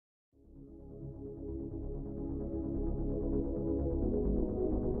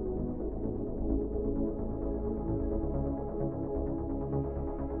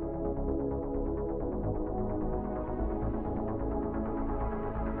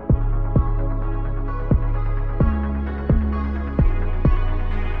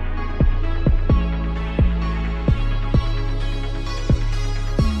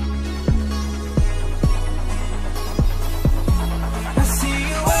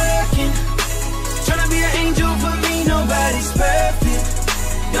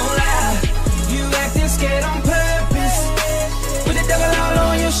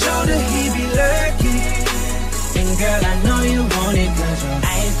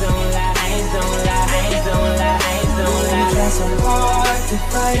to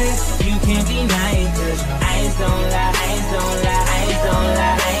fight it. You can't deny it, cause your eyes don't lie, eyes don't lie, eyes don't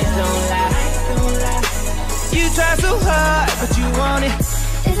lie, eyes don't lie, eyes don't lie. You try so hard, but you want it.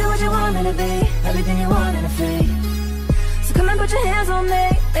 Is it what you want me to be? Everything you want and afraid. So come and put your hands on me,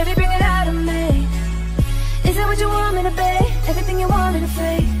 baby, bring it out of me. Is it what you want me to be? Everything you want and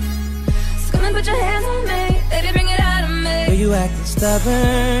afraid. So come and put your hands on me, baby, bring it out of me. Well, you acting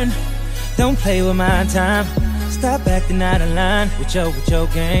stubborn, don't play with my time. Stop acting out of line with your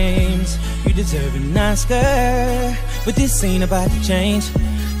games. You deserve an Oscar, but this ain't about to change.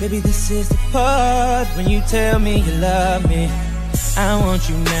 Baby, this is the part when you tell me you love me. I want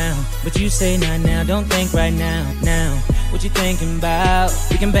you now, but you say not now, don't think right now, now. What you thinking about?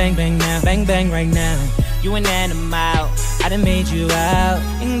 We can bang bang now, bang bang right now. You an animal, I done made you out.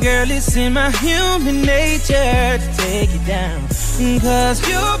 And girl, it's in my human nature to take you down. Cause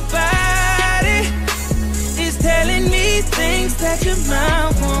your body is telling me things that your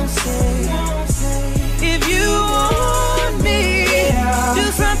mouth won't say. If you want me,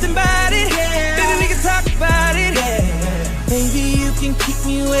 do something about it. Baby, we can talk about it. Baby, you can keep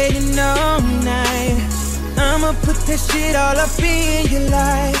me waiting all night. I'ma put that shit all up in your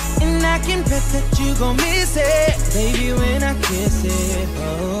life. And I can bet that you gon' miss it, baby, when I kiss it.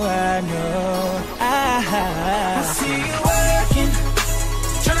 Oh, I know I see you working,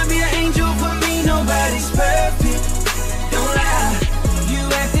 tryna be an angel for me. Nobody's perfect, don't lie. You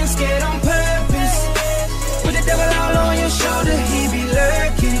acting scared on purpose. With the devil all on your shoulder, he be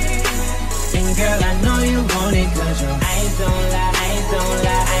lurking. And girl, I know you want it, cause your eyes don't lie, eyes don't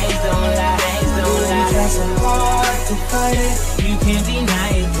lie, eyes don't lie, eyes don't lie. You try so hard to fight it, you can't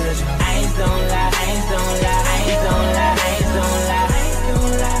deny it, cause your eyes don't lie, eyes don't lie, eyes don't lie, eyes don't lie, eyes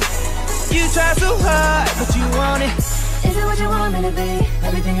don't lie. You try so hard, but you want it. Is it what you want me to be?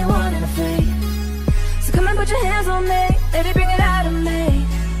 Everything you want and afraid. So come and put your hands on me, baby, bring it out of me.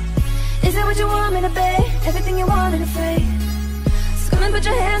 Is it what you want me to be? Everything you want and afraid. So come and put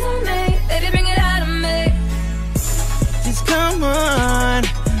your hands on me, baby, bring it out of me. Just come on,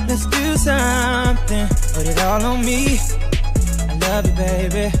 let's do something. Put it all on me. I love you,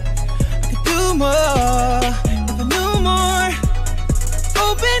 baby. I could do more if I knew more.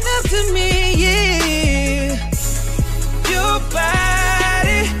 Open up to me, yeah. Your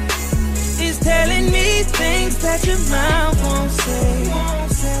body is telling me things that your mouth won't say.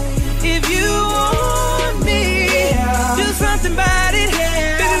 If you want me, do something about it.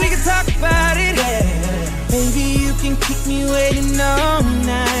 Baby, we can talk about it. Baby, you can keep me waiting all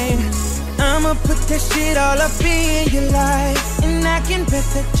night. I'ma put that shit all up in your life. And I can bet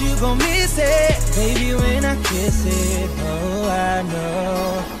that you gon' miss it, baby, when I kiss it. Oh, I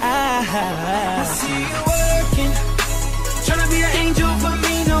know I see you working, tryna be an angel for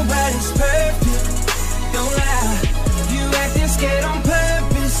me. Nobody's perfect, don't lie. You acting scared on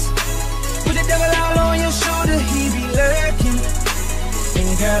purpose. With the devil all on your shoulder, he be lurking. And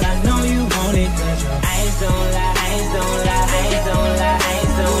girl, I know you want it, cause your eyes don't lie, eyes don't lie, eyes don't lie,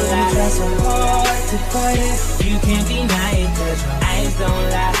 eyes don't lie. You try so hard to fight it, you can't deny it, cause your eyes